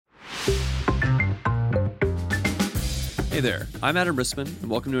Hey there, I'm Adam Rissman, and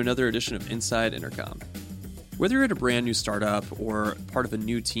welcome to another edition of Inside Intercom. Whether you're at a brand new startup or part of a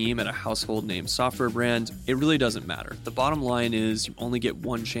new team at a household name software brand, it really doesn't matter. The bottom line is you only get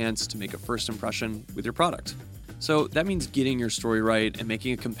one chance to make a first impression with your product. So that means getting your story right and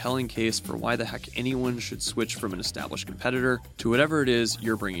making a compelling case for why the heck anyone should switch from an established competitor to whatever it is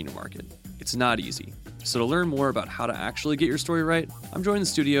you're bringing to market. It's not easy. So to learn more about how to actually get your story right, I'm joined in the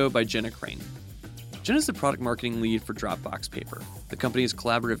studio by Jenna. Jenna's the product marketing lead for Dropbox Paper, the company's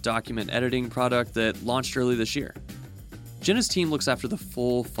collaborative document editing product that launched early this year. Jenna's team looks after the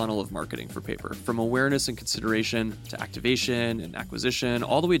full funnel of marketing for Paper, from awareness and consideration to activation and acquisition,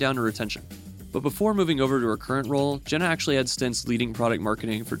 all the way down to retention. But before moving over to her current role, Jenna actually had stints leading product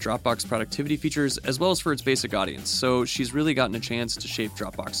marketing for Dropbox productivity features as well as for its basic audience, so she's really gotten a chance to shape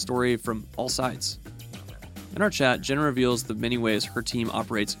Dropbox story from all sides. In our chat, Jenna reveals the many ways her team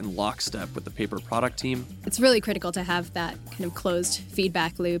operates in lockstep with the Paper product team. It's really critical to have that kind of closed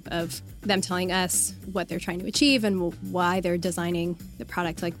feedback loop of them telling us what they're trying to achieve and why they're designing the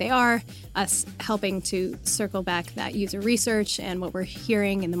product like they are, us helping to circle back that user research and what we're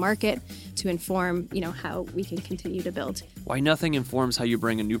hearing in the market to inform, how we can continue to build. Why nothing informs how you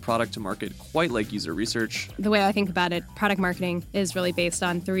bring a new product to market quite like user research. The way I think about it, product marketing is really based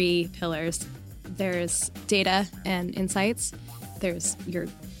on three pillars. There's data and insights. There's your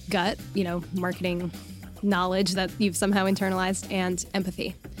gut, marketing knowledge that you've somehow internalized, and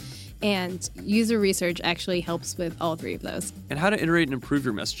empathy. And user research actually helps with all three of those. And how to iterate and improve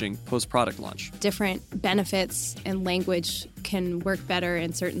your messaging post-product launch. Different benefits and language can work better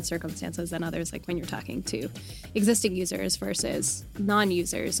in certain circumstances than others, like when you're talking to existing users versus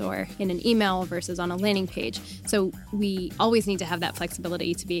non-users, or in an email versus on a landing page. So we always need to have that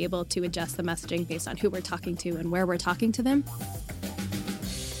flexibility to be able to adjust the messaging based on who we're talking to and where we're talking to them.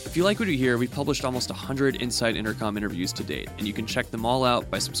 If you like what you hear, we've published almost 100 Inside Intercom interviews to date, and you can check them all out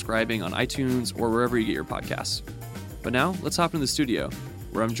by subscribing on iTunes or wherever you get your podcasts. But now, let's hop into the studio,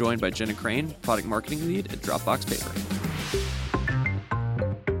 where I'm joined by Jenna Crane, Product Marketing Lead at Dropbox Paper.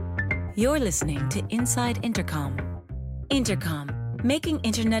 You're listening to Inside Intercom. Intercom, making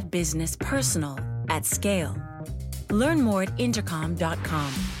internet business personal at scale. Learn more at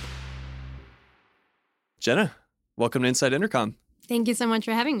intercom.com. Jenna, welcome to Inside Intercom. Thank you so much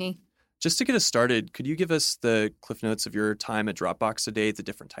for having me. Just to get us started, could you give us the cliff notes of your time at Dropbox to date, the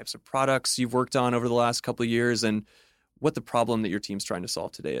different types of products you've worked on over the last couple of years, and what the problem that your team's trying to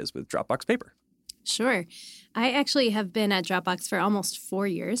solve today is with Dropbox Paper? Sure. I actually have been at Dropbox for almost 4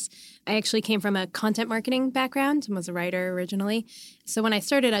 years. I actually came from a content marketing background and was a writer originally. So when I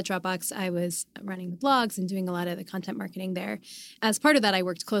started at Dropbox, I was running the blogs and doing a lot of the content marketing there. As part of that, I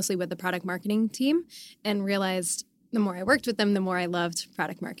worked closely with the product marketing team and realized the more I worked with them, the more I loved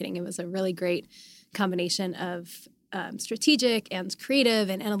product marketing. It was a really great combination of strategic and creative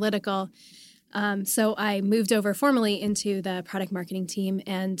and analytical. So I moved over formally into the product marketing team.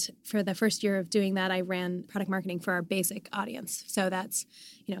 And for the first year of doing that, I ran product marketing for our basic audience. So that's,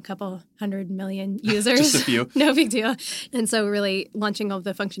 a couple 100 million users. Just a few. No big deal. And so really launching all of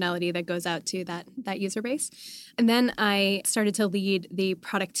the functionality that goes out to that user base. And then I started to lead the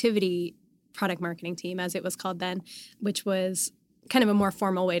productivity product marketing team, as it was called then, which was kind of a more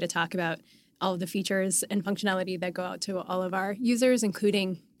formal way to talk about all of the features and functionality that go out to all of our users,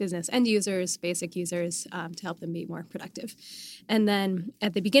 including business end users, basic users, to help them be more productive. And then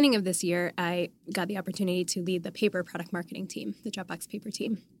at the beginning of this year, I got the opportunity to lead the Paper product marketing team, the Dropbox Paper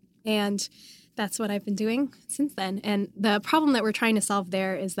team. And that's what I've been doing since then. And the problem that we're trying to solve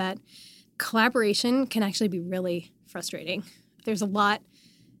there is that collaboration can actually be really frustrating. There's a lot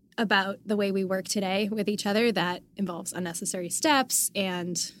about the way we work today with each other that involves unnecessary steps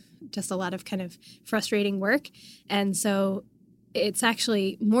and just a lot of kind of frustrating work. And so it's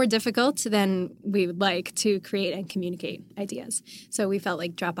actually more difficult than we would like to create and communicate ideas. So we felt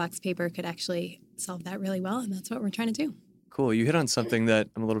like Dropbox Paper could actually solve that really well, and that's what we're trying to do. Cool. You hit on something that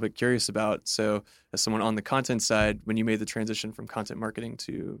I'm a little bit curious about. So as someone on the content side, when you made the transition from content marketing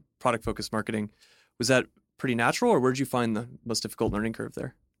to product-focused marketing, was that pretty natural, or where did you find the most difficult learning curve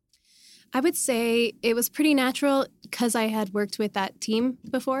there? I would say it was pretty natural because I had worked with that team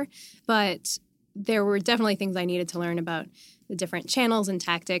before, but there were definitely things I needed to learn about the different channels and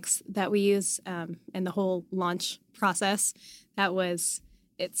tactics that we use and the whole launch process.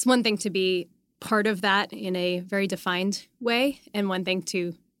 It's one thing to be part of that in a very defined way and one thing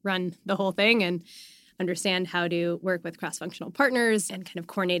to run the whole thing and understand how to work with cross-functional partners and kind of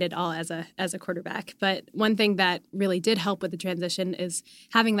coordinate it all as a quarterback. But one thing that really did help with the transition is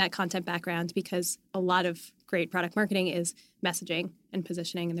having that content background, because a lot of great product marketing is messaging and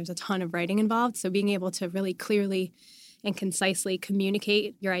positioning, and there's a ton of writing involved. So being able to really clearly and concisely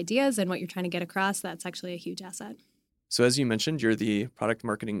communicate your ideas and what you're trying to get across, that's actually a huge asset. So as you mentioned, you're the product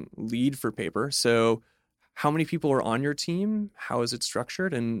marketing lead for Paper. So how many people are on your team? How is it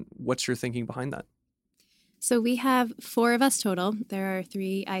structured? And what's your thinking behind that? So we have 4 of us total. There are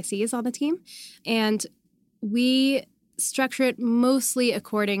 3 ICs on the team. And we structure it mostly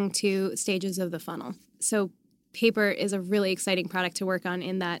according to stages of the funnel. So Paper is a really exciting product to work on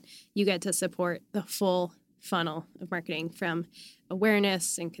in that you get to support the full funnel of marketing, from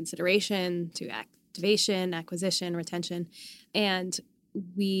awareness and consideration to activation, acquisition, retention. And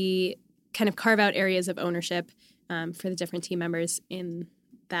we kind of carve out areas of ownership for the different team members in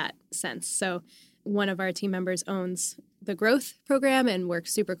that sense. So one of our team members owns the growth program and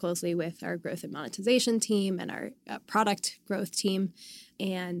works super closely with our growth and monetization team and our product growth team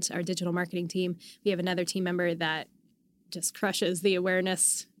and our digital marketing team. We have another team member that just crushes the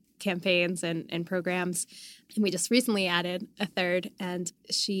awareness campaigns and programs. And we just recently added a third, and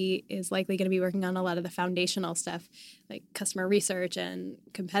she is likely going to be working on a lot of the foundational stuff like customer research and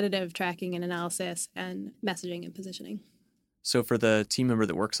competitive tracking and analysis and messaging and positioning. So for the team member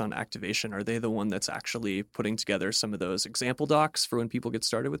that works on activation, are they the one that's actually putting together some of those example docs for when people get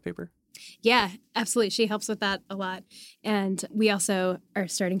started with Paper? Yeah, absolutely. She helps with that a lot. And we also are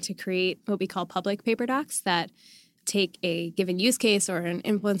starting to create what we call public Paper docs that take a given use case or an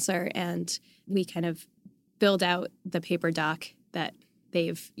influencer, and we kind of build out the Paper doc that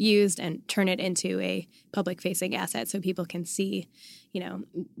they've used and turn it into a public-facing asset so people can see,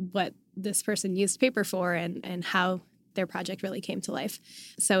 what this person used Paper for and how their project really came to life.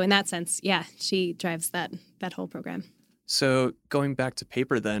 So in that sense, yeah, she drives that whole program. So going back to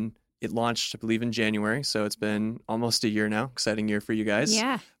Paper then, it launched, I believe, in January. So it's been almost a year now. Exciting year for you guys.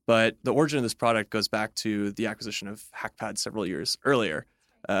 Yeah. But the origin of this product goes back to the acquisition of HackPad several years earlier.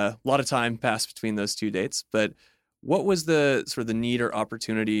 A lot of time passed between those 2 dates. But what was the sort of the need or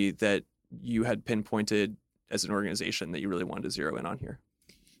opportunity that you had pinpointed as an organization that you really wanted to zero in on here?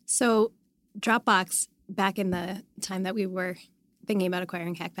 So Dropbox, back in the time that we were thinking about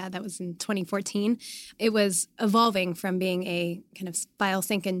acquiring HackPad, that was in 2014, it was evolving from being a kind of file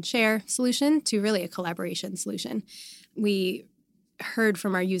sync and share solution to really a collaboration solution. We heard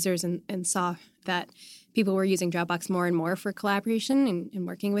from our users and saw that people were using Dropbox more and more for collaboration and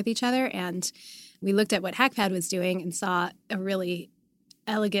working with each other. And we looked at what HackPad was doing and saw a really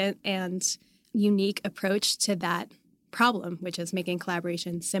elegant and unique approach to that problem, which is making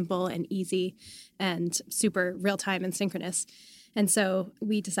collaboration simple and easy and super real-time and synchronous. And so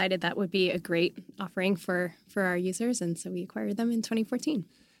we decided that would be a great offering for our users. And so we acquired them in 2014.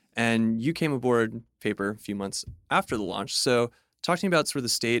 And you came aboard Paper a few months after the launch. So talk to me about sort of the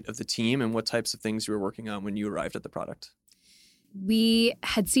state of the team and what types of things you were working on when you arrived at the product. We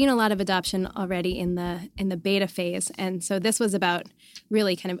had seen a lot of adoption already in the beta phase. And so this was about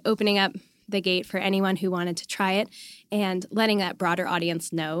really kind of opening up the gate for anyone who wanted to try it and letting that broader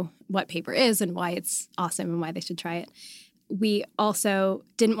audience know what Paper is and why it's awesome and why they should try it. We also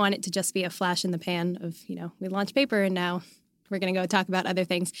didn't want it to just be a flash in the pan of, we launched Paper and now we're going to go talk about other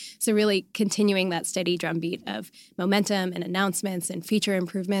things. So really continuing that steady drumbeat of momentum and announcements and feature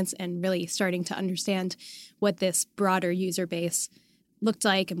improvements and really starting to understand what this broader user base looked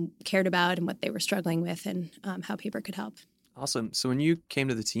like and cared about and what they were struggling with and how Paper could help. Awesome. So when you came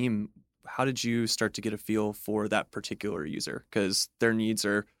to the team, how did you start to get a feel for that particular user? Because their needs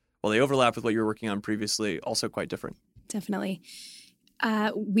are, they overlap with what you were working on previously, also quite different. Definitely.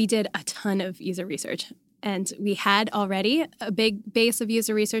 We did a ton of user research. And we had already a big base of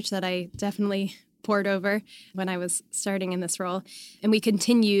user research that I definitely poured over when I was starting in this role. And we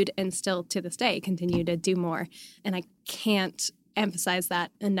continued, and still to this day, continue to do more. And I can't emphasize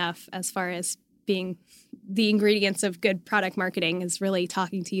that enough as far as being the ingredients of good product marketing is really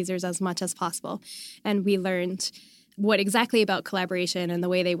talking to users as much as possible. And we learned what exactly about collaboration and the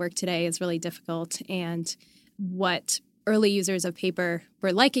way they work today is really difficult, and what early users of Paper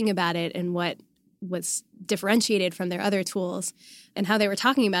were liking about it and what was differentiated from their other tools and how they were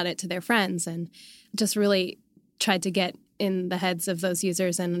talking about it to their friends, and just really tried to get in the heads of those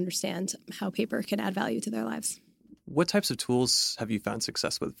users and understand how Paper can add value to their lives. What types of tools have you found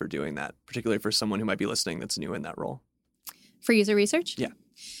success with for doing that, particularly for someone who might be listening that's new in that role? For user research? Yeah.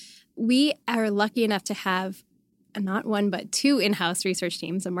 We are lucky enough to have not one, but 2 in-house research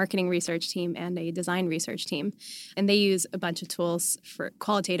teams, a marketing research team and a design research team. And they use a bunch of tools for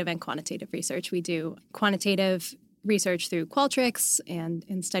qualitative and quantitative research. We do quantitative research through Qualtrics and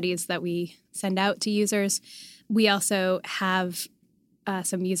in studies that we send out to users. We also have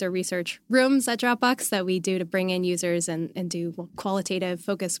some user research rooms at Dropbox that we do to bring in users and do qualitative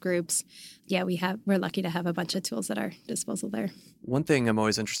focus groups. Yeah, we're lucky to have a bunch of tools at our disposal there. One thing I'm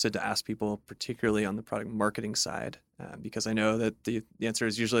always interested to ask people, particularly on the product marketing side, because I know that the answer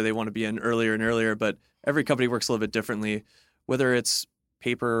is usually they want to be in earlier and earlier, but every company works a little bit differently, whether it's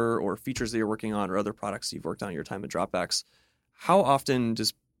paper or features that you're working on or other products you've worked on in your time at Dropbox. How often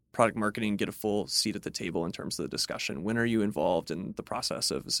does product marketing get a full seat at the table in terms of the discussion? When are you involved in the process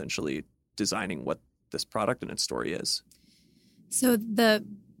of essentially designing what this product and its story is? So the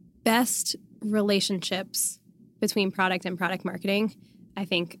best relationships between product and product marketing, I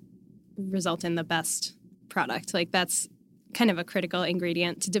think, result in the best product. Like that's kind of a critical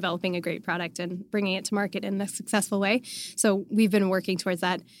ingredient to developing a great product and bringing it to market in a successful way. So we've been working towards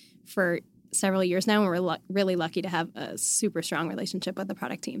that for several years now, and we're really lucky to have a super strong relationship with the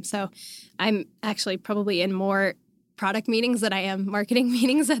product team. So I'm actually probably in more product meetings than I am marketing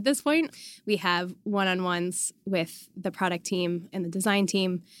meetings at this point. We have one-on-ones with the product team and the design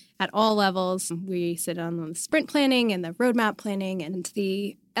team at all levels. We sit on the sprint planning and the roadmap planning, and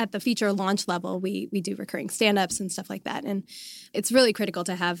at the feature launch level, we do recurring stand-ups and stuff like that. And it's really critical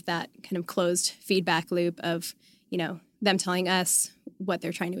to have that kind of closed feedback loop of, them telling us what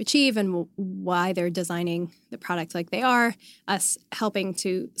they're trying to achieve and why they're designing the product like they are, us helping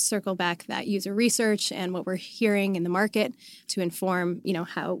to circle back that user research and what we're hearing in the market to inform,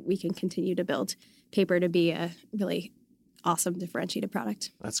 how we can continue to build paper to be a really awesome differentiated product.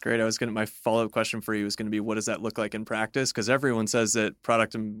 That's great. My follow-up question for you was going to be, what does that look like in practice? Because everyone says that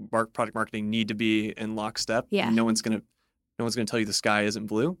product and product marketing need to be in lockstep. Yeah. No one's going to tell you the sky isn't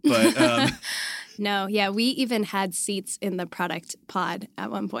blue, but No, yeah, we even had seats in the product pod at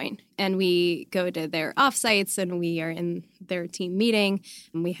one point, and we go to their offsites and we are in their team meeting,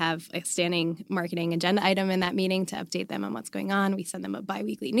 and we have a standing marketing agenda item in that meeting to update them on what's going on. We send them a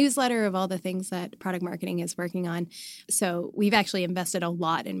biweekly newsletter of all the things that product marketing is working on. So we've actually invested a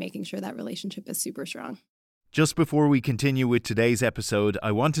lot in making sure that relationship is super strong. Just before we continue with today's episode,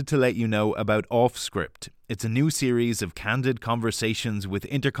 I wanted to let you know about OffScript. It's a new series of candid conversations with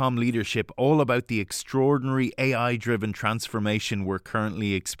Intercom leadership all about the extraordinary AI-driven transformation we're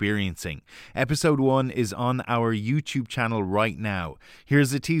currently experiencing. Episode 1 is on our YouTube channel right now.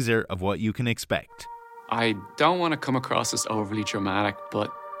 Here's a teaser of what you can expect. I don't want to come across as overly dramatic,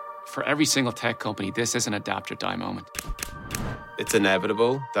 but for every single tech company, this is an adapt or die moment. It's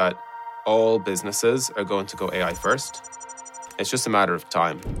inevitable that all businesses are going to go AI first. It's just a matter of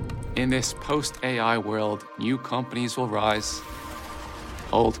time. In this post-AI world, new companies will rise,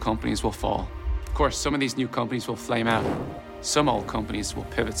 old companies will fall. Of course, some of these new companies will flame out. Some old companies will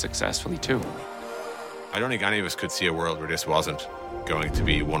pivot successfully too. I don't think any of us could see a world where this wasn't going to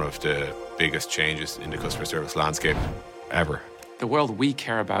be one of the biggest changes in the customer service landscape ever. The world we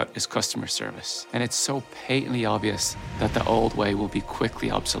care about is customer service, and it's so patently obvious that the old way will be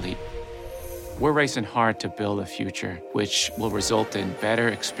quickly obsolete. We're racing hard to build a future which will result in better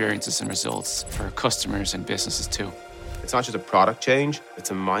experiences and results for customers and businesses too. It's not just a product change, it's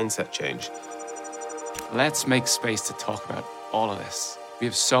a mindset change. Let's make space to talk about all of this. We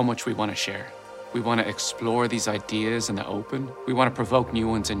have so much we want to share. We want to explore these ideas in the open. We want to provoke new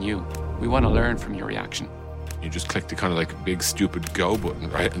ones in you. We want to learn from your reaction. You just click the kind of like big stupid go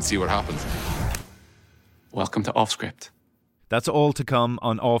button, right? And see what happens. Welcome to OffScript. That's all to come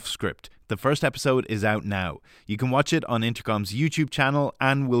on OffScript. The first episode is out now. You can watch it on Intercom's YouTube channel,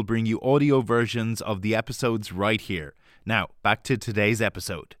 and we'll bring you audio versions of the episodes right here. Now, back to today's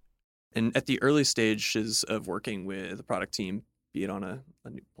episode. And at the early stages of working with the product team, be it on a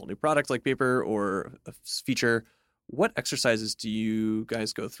whole new product like paper or a feature, what exercises do you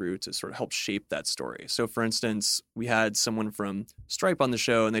guys go through to sort of help shape that story? So, for instance, we had someone from Stripe on the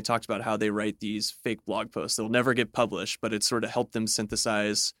show, and they talked about how they write these fake blog posts that'll never get published, but it sort of helped them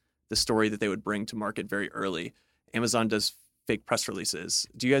synthesize the story that they would bring to market very early. Amazon does fake press releases.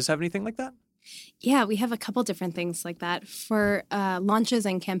 Do you guys have anything like that? Yeah, we have a couple different things like that. For launches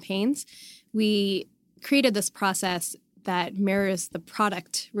and campaigns, we created this process that mirrors the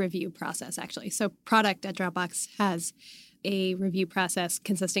product review process, actually. So product at Dropbox has a review process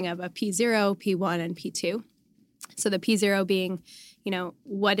consisting of a P0, P1, and P2. So the P0 being,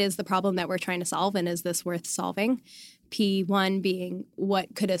 what is the problem that we're trying to solve, and is this worth solving? P1 being,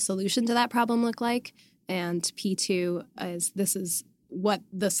 what could a solution to that problem look like? And P2 is, this is what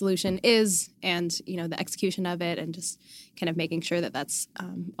the solution is, and the execution of it, and just kind of making sure that that's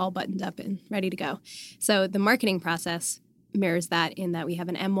all buttoned up and ready to go. So the marketing process mirrors that in that we have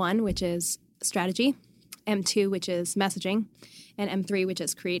an M1, which is strategy, M2, which is messaging, and M3, which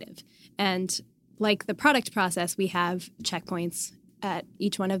is creative. And like the product process, we have checkpoints at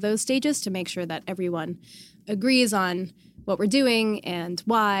each one of those stages to make sure that everyone agrees on what we're doing and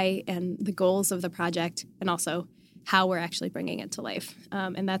why and the goals of the project and also how we're actually bringing it to life.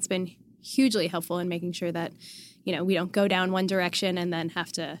 And that's been hugely helpful in making sure that, we don't go down one direction and then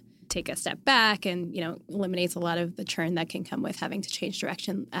have to take a step back and, eliminates a lot of the churn that can come with having to change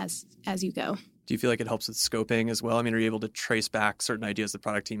direction as you go. Do you feel like it helps with scoping as well? I mean, are you able to trace back certain ideas the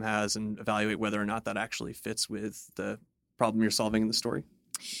product team has and evaluate whether or not that actually fits with the problem you're solving in the story?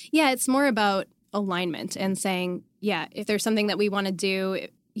 Yeah, it's more about alignment and saying, if there's something that we want to do,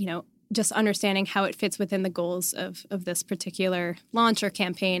 just understanding how it fits within the goals of this particular launch or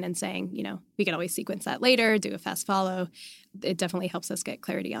campaign and saying, we can always sequence that later, do a fast follow. It definitely helps us get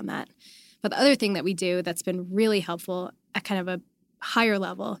clarity on that. But the other thing that we do that's been really helpful at kind of a higher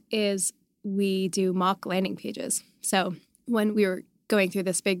level is we do mock landing pages. So when we were going through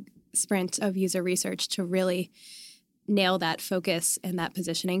this big sprint of user research to really nail that focus and that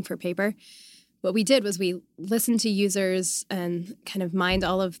positioning for paper, what we did was we listened to users and kind of mined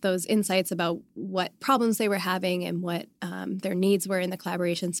all of those insights about what problems they were having and what their needs were in the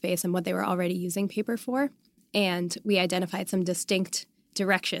collaboration space and what they were already using paper for. And we identified some distinct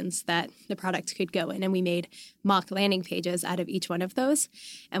directions that the product could go in. And we made mock landing pages out of each one of those.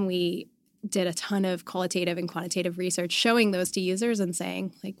 And we did a ton of qualitative and quantitative research showing those to users and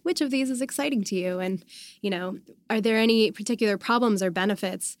saying, like, which of these is exciting to you? And, are there any particular problems or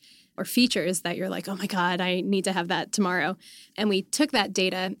benefits or features that you're like, oh my God, I need to have that tomorrow? And we took that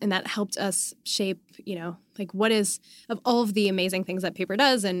data and that helped us shape, what is, of all of the amazing things that paper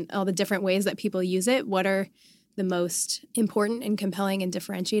does and all the different ways that people use it, what are the most important and compelling and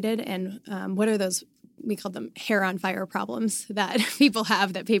differentiated? And what are those, we call them hair on fire problems that people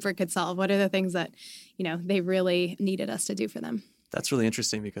have that paper could solve? What are the things that, they really needed us to do for them? That's really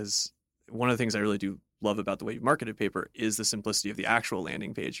interesting because one of the things I really do love about the way you marketed paper is the simplicity of the actual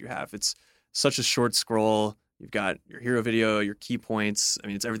landing page you have. It's such a short scroll. You've got your hero video, your key points. I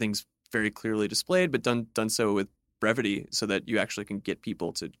mean, everything's very clearly displayed, but done so with brevity so that you actually can get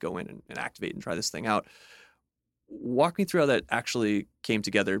people to go in and activate and try this thing out. Walk me through how that actually came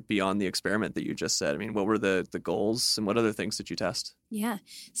together beyond the experiment that you just said. I mean, what were the goals and what other things did you test? Yeah.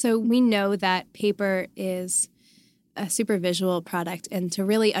 So we know that paper is a super visual product, and to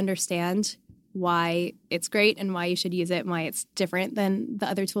really understand why it's great and why you should use it and why it's different than the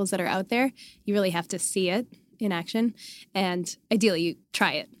other tools that are out there, you really have to see it in action. And ideally, you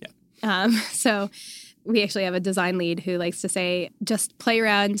try it. Yeah. So we actually have a design lead who likes to say, just play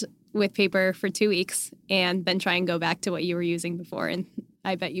around with paper for 2 weeks and then try and go back to what you were using before. And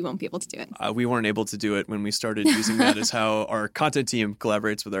I bet you won't be able to do it. We weren't able to do it when we started using that as how our content team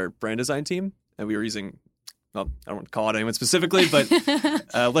collaborates with our brand design team. And we were using, well, I don't want to call out anyone specifically, but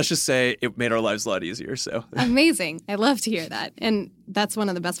let's just say it made our lives a lot easier. So amazing. I love to hear that. And that's one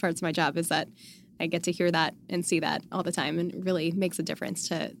of the best parts of my job is that I get to hear that and see that all the time, and it really makes a difference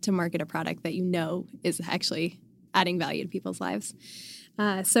to market a product that is actually adding value to people's lives.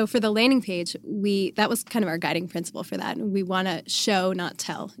 So for the landing page, that was kind of our guiding principle for that. We want to show, not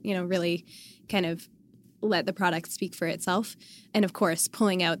tell, really kind of let the product speak for itself. And of course,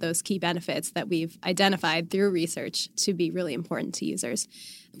 pulling out those key benefits that we've identified through research to be really important to users.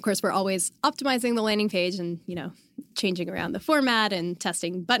 Of course, we're always optimizing the landing page and, changing around the format and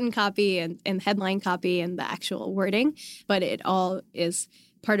testing button copy and headline copy and the actual wording. But it all is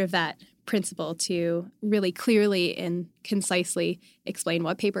part of that principle to really clearly and concisely explain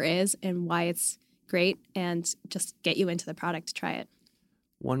what paper is and why it's great and just get you into the product to try it.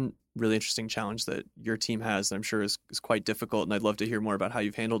 One really interesting challenge that your team has that I'm sure is quite difficult, and I'd love to hear more about how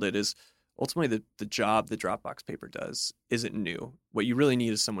you've handled it, is ultimately the job the Dropbox paper does isn't new. What you really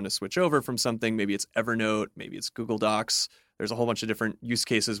need is someone to switch over from something. Maybe it's Evernote, maybe it's Google Docs. There's a whole bunch of different use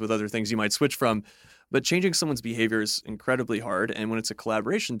cases with other things you might switch from. But changing someone's behavior is incredibly hard. And when it's a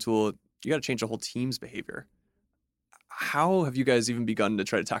collaboration tool, you got to change the whole team's behavior. How have you guys even begun to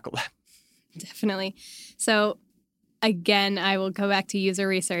try to tackle that? Definitely. So again, I will go back to user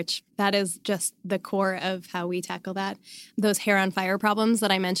research. That is just the core of how we tackle that. Those hair on fire problems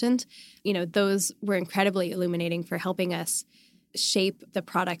that I mentioned, those were incredibly illuminating for helping us shape the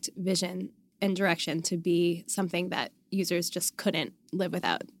product vision and direction to be something that users just couldn't live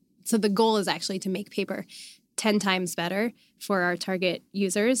without. So the goal is actually to make paper 10 times better for our target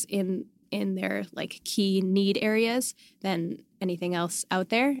users in their key need areas than anything else out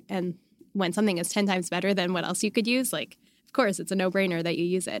there. And when something is 10 times better than what else you could use, of course, it's a no-brainer that you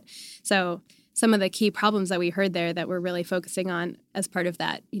use it. So some of the key problems that we heard there that we're really focusing on as part of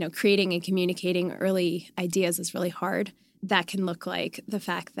that, creating and communicating early ideas is really hard. That can look like the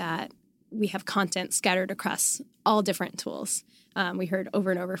fact that we have content scattered across all different tools. We heard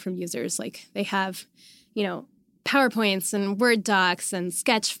over and over from users, like they have, PowerPoints and Word docs and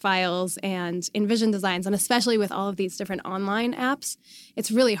sketch files and InVision designs. And especially with all of these different online apps,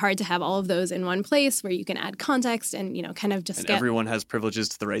 it's really hard to have all of those in one place where you can add context and, kind of just and everyone has privileges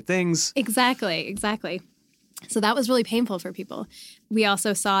to the right things. Exactly. So that was really painful for people. We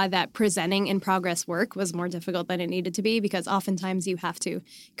also saw that presenting in progress work was more difficult than it needed to be because oftentimes you have to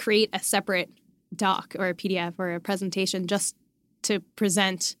create a separate doc or a PDF or a presentation just to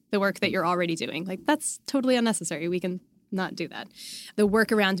present the work that you're already doing. Like, that's totally unnecessary. We can not do that. The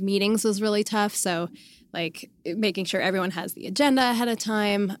work around meetings was really tough. So, like, making sure everyone has the agenda ahead of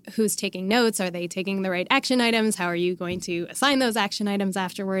time. Who's taking notes? Are they taking the right action items? How are you going to assign those action items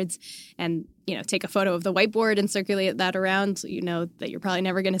afterwards? And, take a photo of the whiteboard and circulate that around so you know that you're probably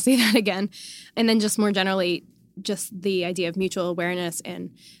never going to see that again. And then just more generally, just the idea of mutual awareness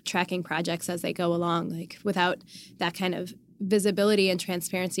and tracking projects as they go along. Like, without that kind of visibility and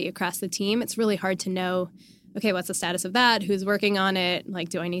transparency across the team, it's really hard to know, okay, what's the status of that? Who's working on it? Like,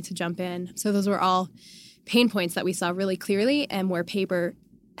 do I need to jump in? So those were all pain points that we saw really clearly and where paper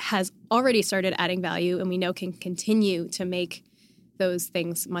has already started adding value and we know can continue to make those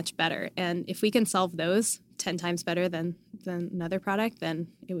things much better. And if we can solve those 10 times better than another product, then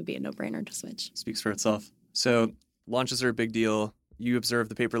it would be a no-brainer to switch. Speaks for itself. So launches are a big deal. You observed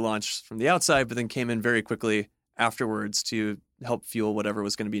the paper launch from the outside, but then came in very quickly afterwards to help fuel whatever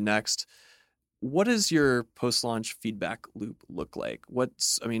was going to be next. What does your post-launch feedback loop look like?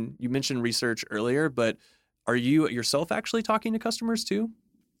 You mentioned research earlier, but are you yourself actually talking to customers too?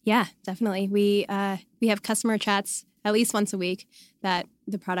 Yeah, definitely. We have customer chats at least once a week that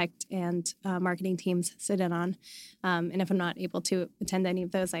the product and marketing teams sit in on. And if I'm not able to attend any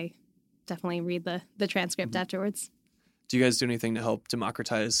of those, I definitely read the transcript afterwards. Do you guys do anything to help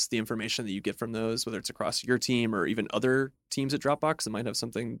democratize the information that you get from those, whether it's across your team or even other teams at Dropbox that might have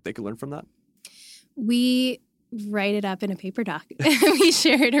something they could learn from that? We write it up in a paper doc. We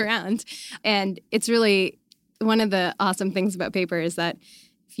share it around. And it's really one of the awesome things about paper is that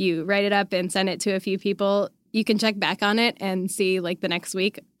if you write it up and send it to a few people, you can check back on it and see, like, the next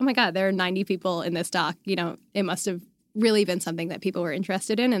week, oh my God, there are 90 people in this doc. It must have really been something that people were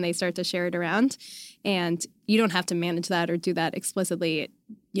interested in, and they start to share it around. And you don't have to manage that or do that explicitly.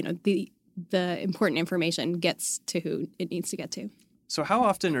 The important information gets to who it needs to get to. So how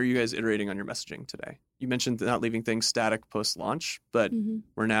often are you guys iterating on your messaging today? You mentioned not leaving things static post-launch, but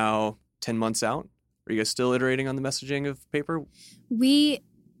we're now 10 months out. Are you guys still iterating on the messaging of paper? We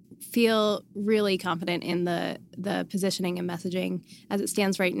feel really confident in the positioning and messaging as it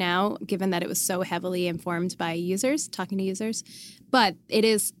stands right now, given that it was so heavily informed by users, talking to users. But it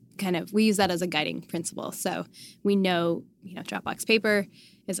is we use that as a guiding principle. So we know, Dropbox Paper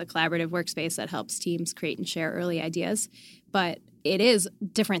is a collaborative workspace that helps teams create and share early ideas. But it is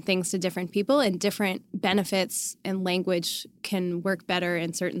different things to different people, and different benefits and language can work better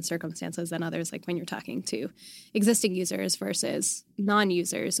in certain circumstances than others, like when you're talking to existing users versus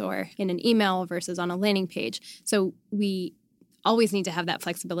non-users, or in an email versus on a landing page. So we always need to have that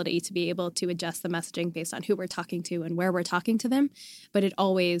flexibility to be able to adjust the messaging based on who we're talking to and where we're talking to them. But it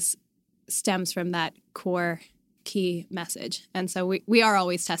always stems from that core key message. And so we are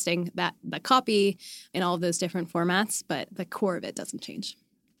always testing the copy in all of those different formats, but the core of it doesn't change.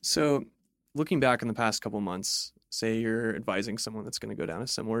 So looking back in the past couple months, say you're advising someone that's going to go down a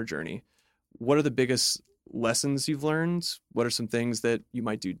similar journey, what are the biggest lessons you've learned? What are some things that you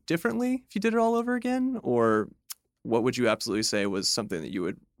might do differently if you did it all over again? Or what would you absolutely say was something that you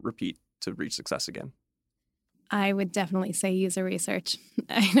would repeat to reach success again? I would definitely say user research.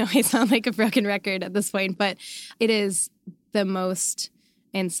 I know I sound like a broken record at this point, but it is the most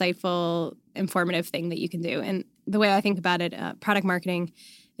insightful, informative thing that you can do. And the way I think about it, product marketing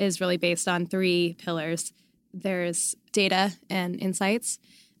is really based on 3 pillars. There's data and insights.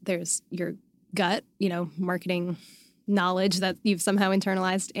 There's your gut, marketing knowledge that you've somehow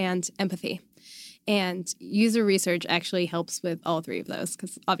internalized, and empathy. And user research actually helps with all 3 of those,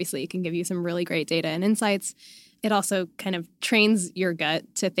 because obviously it can give you some really great data and insights. It also kind of trains your gut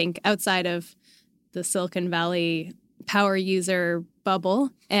to think outside of the Silicon Valley power user bubble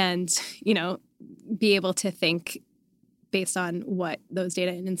and, be able to think based on what those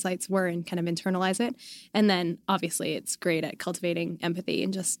data and insights were and kind of internalize it. And then obviously it's great at cultivating empathy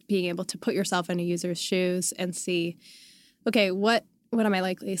and just being able to put yourself in a user's shoes and see, okay, what am I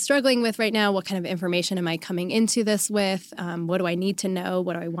likely struggling with right now? What kind of information am I coming into this with? What do I need to know?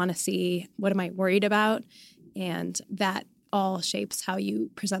 What do I want to see? What am I worried about? And that all shapes how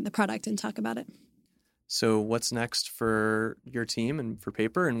you present the product and talk about it. So what's next for your team and for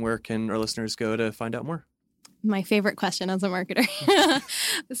Paper, and where can our listeners go to find out more? My favorite question as a marketer.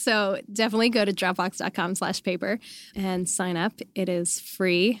 So definitely go to dropbox.com/paper and sign up. It is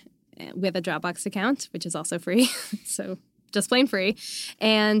free with a Dropbox account, which is also free. So just plain free.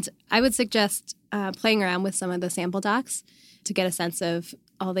 And I would suggest playing around with some of the sample docs to get a sense of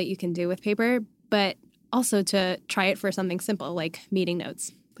all that you can do with Paper, but also to try it for something simple like meeting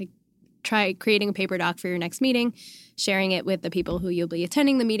notes. Like try creating a paper doc for your next meeting, sharing it with the people who you'll be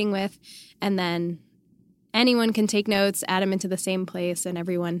attending the meeting with, and then anyone can take notes, add them into the same place, and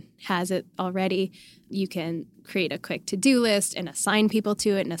everyone has it already. You can create a quick to-do list and assign people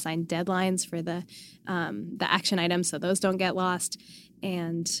to it and assign deadlines for the action items so those don't get lost.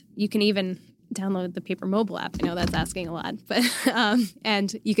 And you can even download the Paper mobile app. I know that's asking a lot, but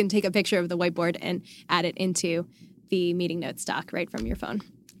and you can take a picture of the whiteboard and add it into the meeting notes doc right from your phone.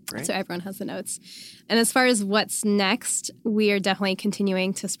 Right. So everyone has the notes. And as far as what's next, we are definitely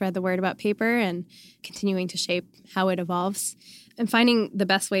continuing to spread the word about Paper and continuing to shape how it evolves and finding the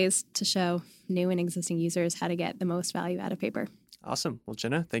best ways to show new and existing users how to get the most value out of Paper. Awesome. Well,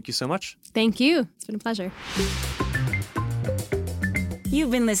 Jenna, thank you so much. Thank you. It's been a pleasure.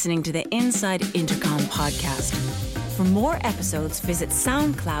 You've been listening to the Inside Intercom podcast. For more episodes, visit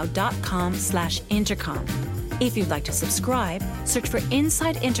soundcloud.com/intercom. If you'd like to subscribe, search for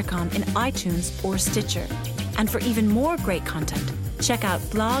Inside Intercom in iTunes or Stitcher. And for even more great content, check out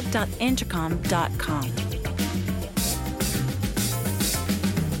blog.intercom.com.